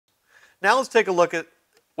Now let's take a look at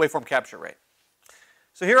waveform capture rate.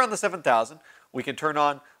 So here on the 7000, we can turn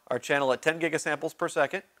on our channel at 10 gigasamples per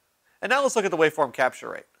second. And now let's look at the waveform capture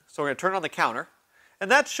rate. So we're going to turn on the counter,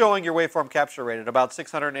 and that's showing your waveform capture rate at about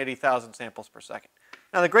 680,000 samples per second.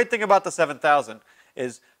 Now the great thing about the 7000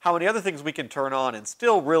 is how many other things we can turn on and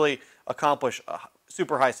still really accomplish a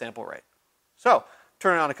super high sample rate. So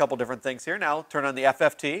turn on a couple different things here. Now turn on the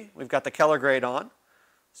FFT. We've got the Keller grade on.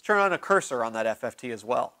 Let's turn on a cursor on that FFT as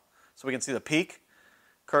well. So we can see the peak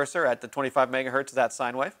cursor at the 25 megahertz of that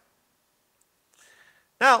sine wave.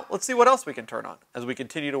 Now let's see what else we can turn on as we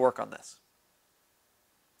continue to work on this.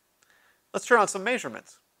 Let's turn on some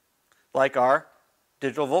measurements, like our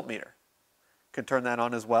digital voltmeter. Can turn that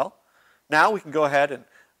on as well. Now we can go ahead and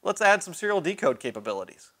let's add some serial decode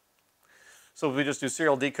capabilities. So if we just do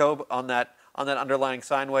serial decode on that underlying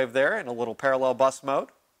sine wave there in a little parallel bus mode.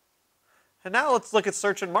 And now let's look at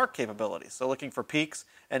search and mark capabilities. So looking for peaks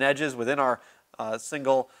and edges within our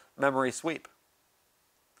single memory sweep.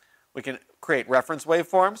 We can create reference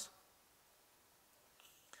waveforms.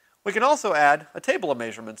 We can also add a table of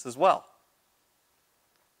measurements as well.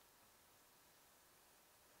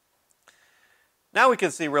 Now we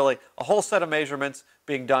can see really a whole set of measurements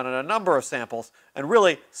being done on a number of samples and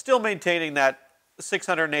really still maintaining that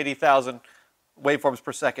 680,000 waveforms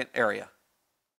per second area.